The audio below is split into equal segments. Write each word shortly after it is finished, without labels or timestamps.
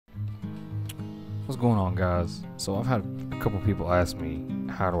What's going on, guys? So I've had a couple people ask me,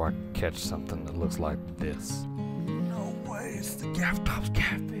 how do I catch something that looks like this? No way, it's the Gafttopsail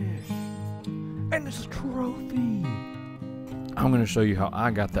Catfish. And it's a trophy. I'm going to show you how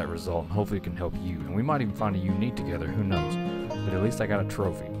I got that result, and hopefully it can help you. And we might even find a unique together, who knows. But at least I got a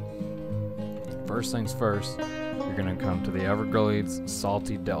trophy. First things first, you're going to come to the Everglades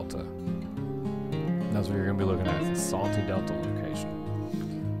Salty Delta. That's what you're going to be looking at, the Salty Delta location.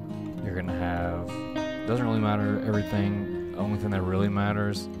 You're going to have, doesn't really matter everything, the only thing that really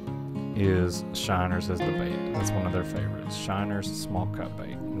matters is shiners as the bait. That's one of their favorites. Shiners, small cut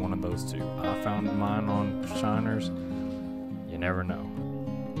bait, one of those two. I found mine on shiners. You never know.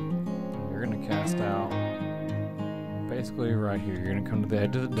 You're going to cast out basically right here. You're going to come to the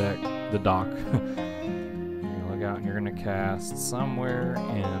edge of the deck, the dock. You're going to look out and you're going to cast somewhere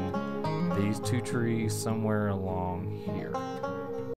in these two trees, somewhere along here.